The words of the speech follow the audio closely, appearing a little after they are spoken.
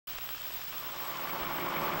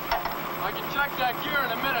check that gear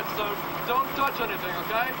in a minute, so don't touch anything,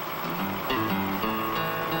 okay?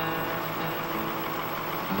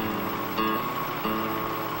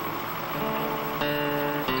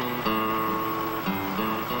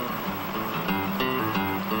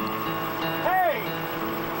 Hey!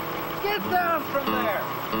 Get down from there!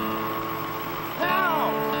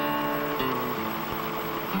 Now!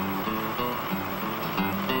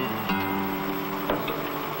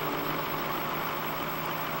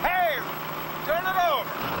 Hey! Turn it over!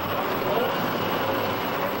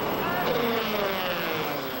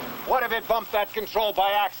 What if it bumped that control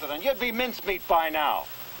by accident? You'd be mincemeat by now.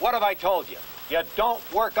 What have I told you? You don't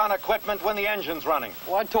work on equipment when the engine's running.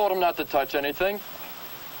 Well, I told him not to touch anything.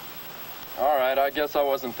 All right, I guess I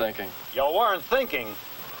wasn't thinking. You weren't thinking?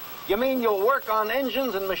 You mean you'll work on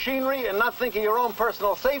engines and machinery and not think of your own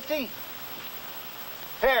personal safety?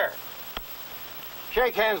 Here.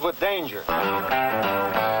 Shake hands with Danger.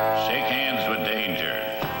 Shake hands with Danger.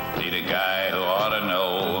 Need a guy who ought to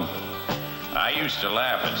know. I used to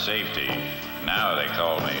laugh at safety. Now they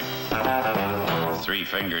call me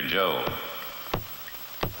Three-Finger Joe.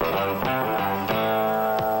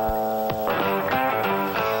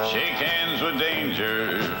 Shake hands with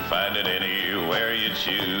danger. Find it anywhere you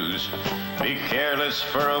choose. Be careless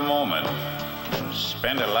for a moment.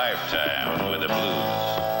 Spend a lifetime with the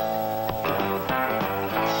blues.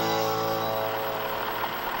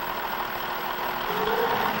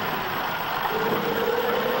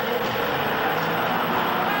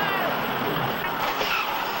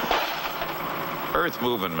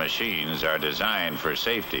 Earth-moving machines are designed for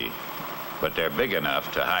safety, but they're big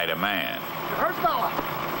enough to hide a man. You hurt, fella?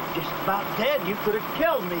 Just about dead. You could have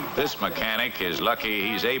killed me. This mechanic is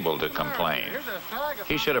lucky he's able to complain.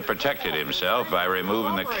 He should have protected himself by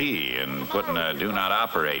removing the key and putting a do not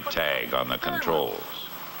operate tag on the controls.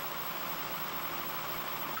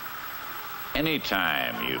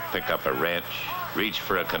 Anytime you pick up a wrench, reach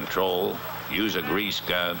for a control, use a grease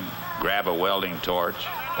gun, grab a welding torch,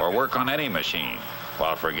 or work on any machine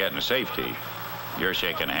while forgetting safety, you're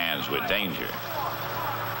shaking hands with danger.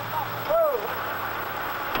 All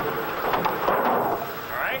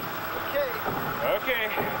right? Okay.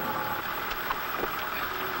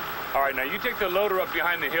 All right, now you take the loader up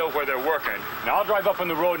behind the hill where they're working. Now I'll drive up on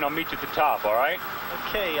the road and I'll meet you at the top, all right?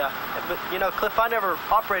 Okay, but you know, Cliff, I never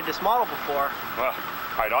operated this model before. Well,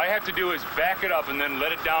 all right, all I have to do is back it up and then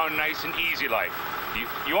let it down nice and easy like.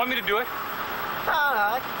 You want me to do it? No,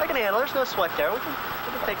 I can handle it. There's no sweat there. We can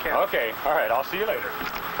take care of it. Okay, all right, I'll see you later.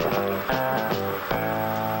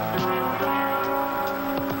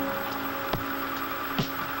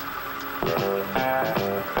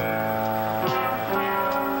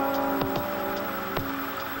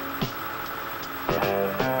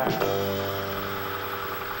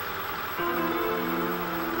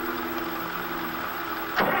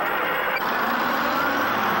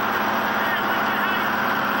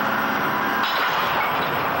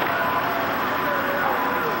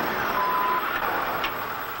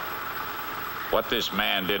 What this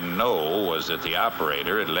man didn't know was that the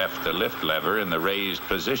operator had left the lift lever in the raised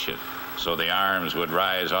position, so the arms would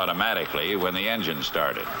rise automatically when the engine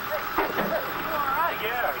started.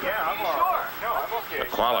 Yeah, I'm all right. No, I'm okay. A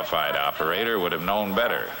qualified operator would have known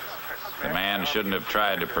better. The man shouldn't have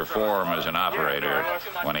tried to perform as an operator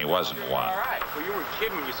when he wasn't one. All right. Well, you weren't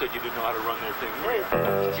kidding when you said you didn't know how to run that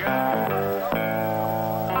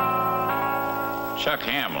thing. Chuck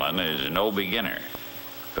Hamlin is no beginner.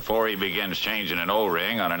 Before he begins changing an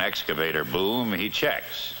O-ring on an excavator boom, he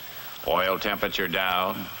checks. Oil temperature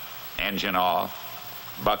down, engine off,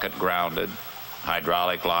 bucket grounded,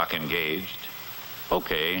 hydraulic lock engaged.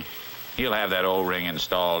 Okay, he'll have that O-ring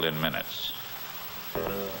installed in minutes.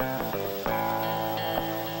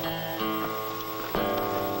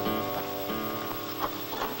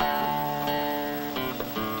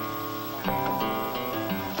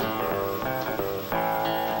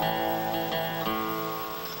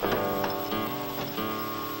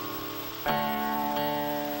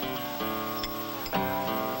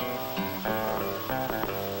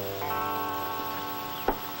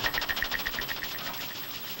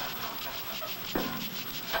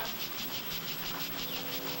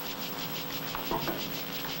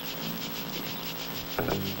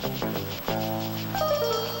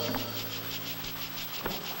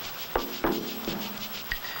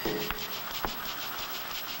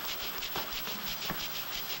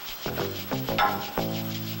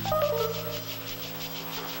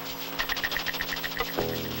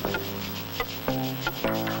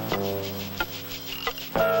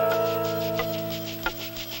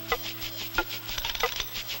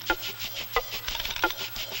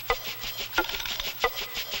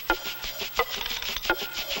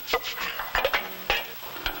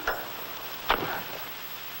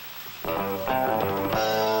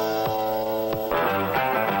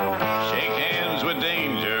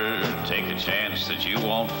 take a chance that you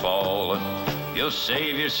won't fall. You'll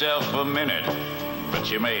save yourself a minute,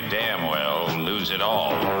 but you may damn well lose it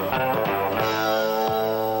all.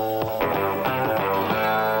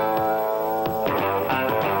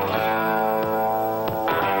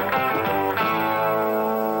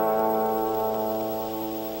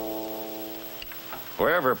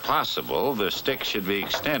 Wherever possible, the stick should be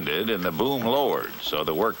extended and the boom lowered so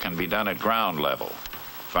the work can be done at ground level.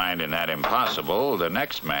 Finding that impossible, the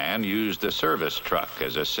next man used the service truck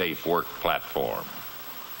as a safe work platform.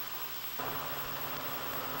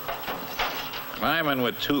 Climbing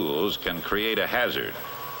with tools can create a hazard.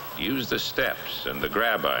 Use the steps and the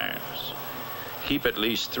grab irons. Keep at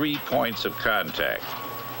least 3 points of contact,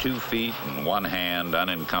 2 feet and 1 hand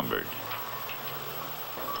unencumbered.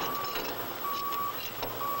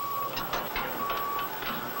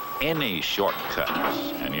 Any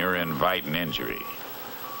shortcuts and you're inviting injury.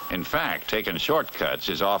 In fact, taking shortcuts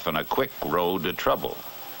is often a quick road to trouble.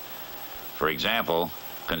 For example,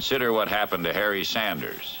 consider what happened to Harry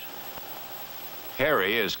Sanders.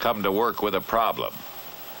 Harry has come to work with a problem.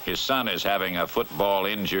 His son is having a football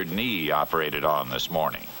injured knee operated on this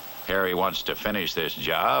morning. Harry wants to finish this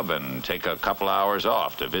job and take a couple hours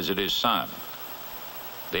off to visit his son.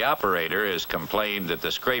 The operator has complained that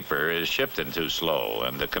the scraper is shifting too slow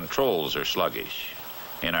and the controls are sluggish.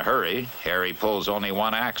 In a hurry, Harry pulls only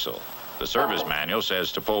 1 axle. The service manual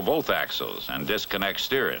says to pull both axles and disconnect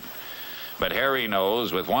steering. But Harry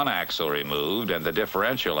knows with 1 axle removed and the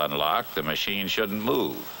differential unlocked, the machine shouldn't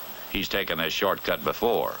move. He's taken this shortcut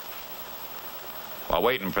before. While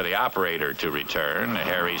waiting for the operator to return,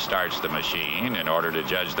 Harry starts the machine in order to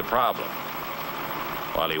judge the problem.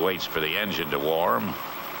 While he waits for the engine to warm,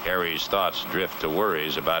 Harry's thoughts drift to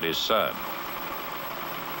worries about his son.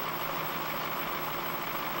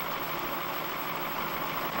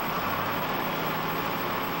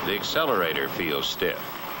 The accelerator feels stiff,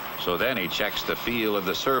 so then he checks the feel of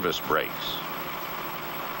the service brakes.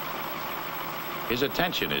 His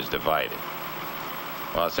attention is divided.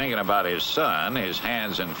 While thinking about his son, his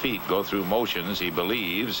hands and feet go through motions he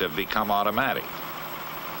believes have become automatic.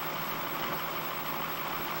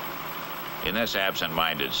 In this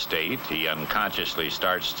absent-minded state, he unconsciously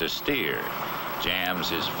starts to steer, jams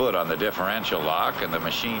his foot on the differential lock, and the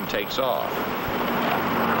machine takes off.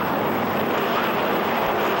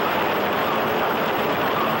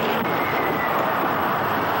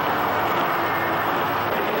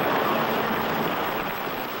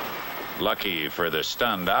 Lucky for the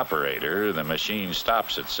stunned operator, the machine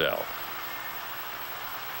stops itself.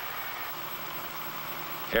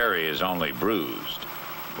 Harry is only bruised,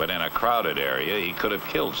 but in a crowded area, he could have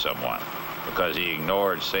killed someone because he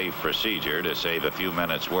ignored safe procedure to save a few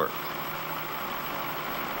minutes' work.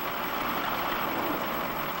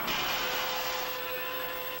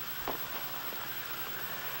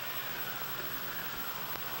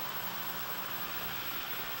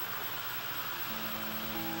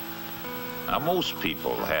 Now, most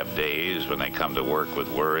people have days when they come to work with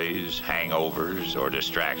worries, hangovers, or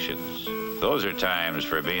distractions. Those are times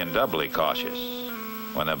for being doubly cautious.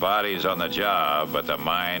 When the body's on the job, but the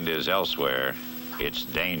mind is elsewhere, it's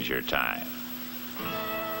danger time.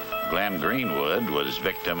 Glenn Greenwood was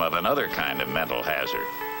victim of another kind of mental hazard,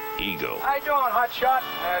 ego. How you doing, hotshot?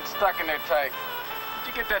 It's stuck in there tight.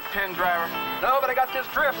 Did you get that pin, driver? No, but I got this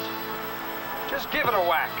drift. Just give it a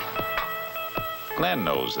whack. Glenn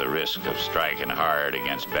knows the risk of striking hard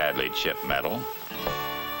against badly chipped metal,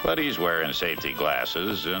 but he's wearing safety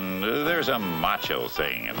glasses, and there's a macho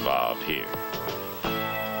thing involved here.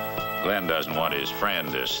 Glenn doesn't want his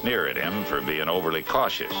friend to sneer at him for being overly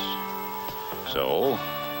cautious. So,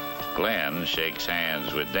 Glenn shakes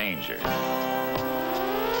hands with danger.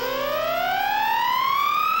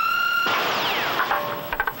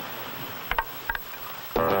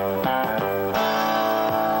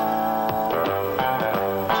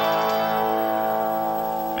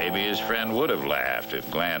 Maybe his friend would have laughed if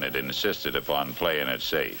Glenn had insisted upon playing it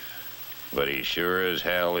safe. But he sure as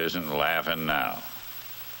hell isn't laughing now.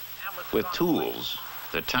 With tools,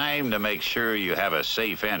 the time to make sure you have a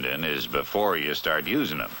safe ending is before you start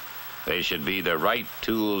using them. They should be the right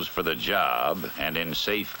tools for the job and in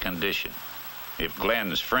safe condition. If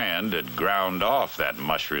Glenn's friend had ground off that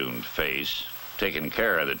mushroomed face, taken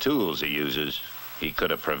care of the tools he uses, he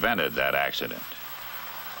could have prevented that accident.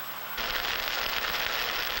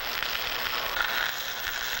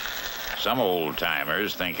 Some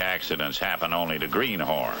old-timers think accidents happen only to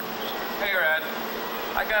greenhorns. Hey, Red.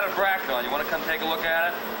 I got a Bracton. You want to come take a look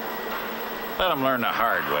at it? Let them learn the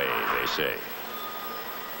hard way, they say.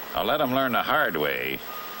 Now, let them learn the hard way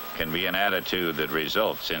can be an attitude that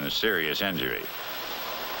results in serious injury.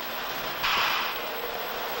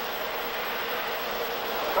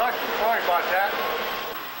 Sorry about that.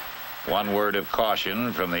 One word of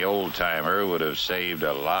caution from the old-timer would have saved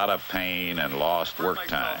a lot of pain and lost work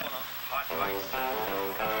time.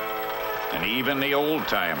 And even the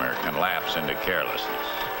old-timer can lapse into carelessness.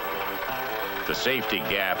 The safety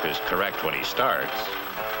gap is correct when he starts,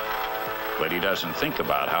 but he doesn't think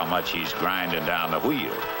about how much he's grinding down the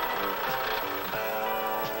wheel.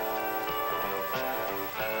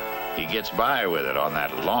 He gets by with it on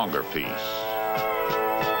that longer piece.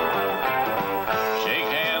 Shake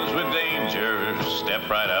hands with danger, step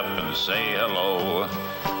right up and say hello.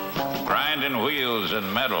 Grinding wheels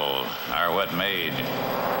and metal are what made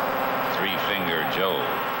Three-Finger Joe.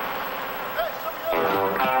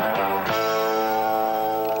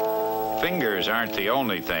 Fingers aren't the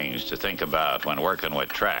only things to think about when working with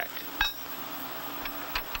track.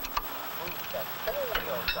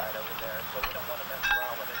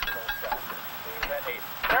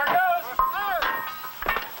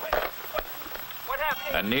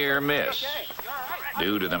 A near miss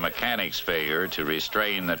due to the mechanic's failure to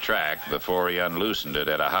restrain the track before he unloosened it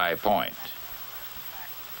at a high point.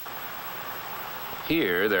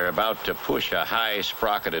 Here, they're about to push a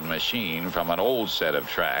high-sprocketed machine from an old set of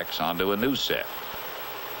tracks onto a new set.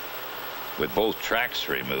 With both tracks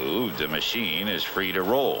removed, the machine is free to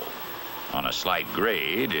roll. On a slight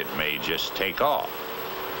grade, it may just take off.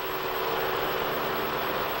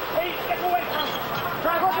 Hey, get away from me!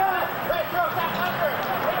 Drive over there! Hey, throw that under!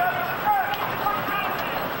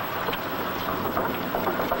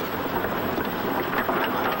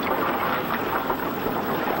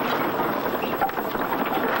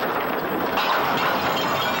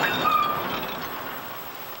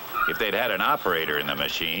 If they'd had an operator in the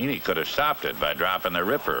machine, he could have stopped it by dropping the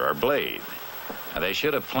ripper or blade. Now, they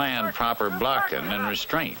should have planned proper blocking and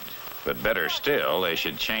restraint. But better still, they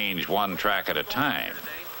should change one track at a time.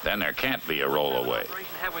 Then there can't be a rollaway.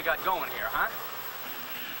 Have we got going here, huh?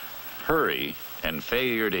 Hurry and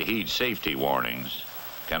failure to heed safety warnings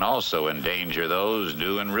can also endanger those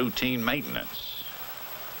doing routine maintenance.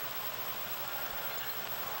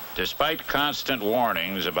 Despite constant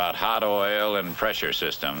warnings about hot oil and pressure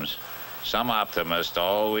systems, some optimist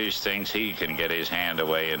always thinks he can get his hand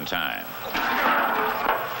away in time.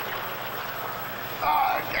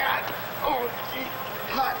 Oh, God. Oh, gee.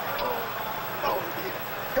 Hot. Oh, dear.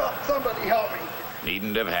 Help. Somebody help me.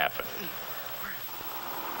 Needn't have happened.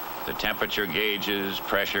 The temperature gauges,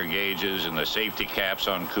 pressure gauges, and the safety caps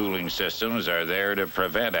on cooling systems are there to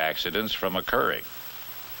prevent accidents from occurring.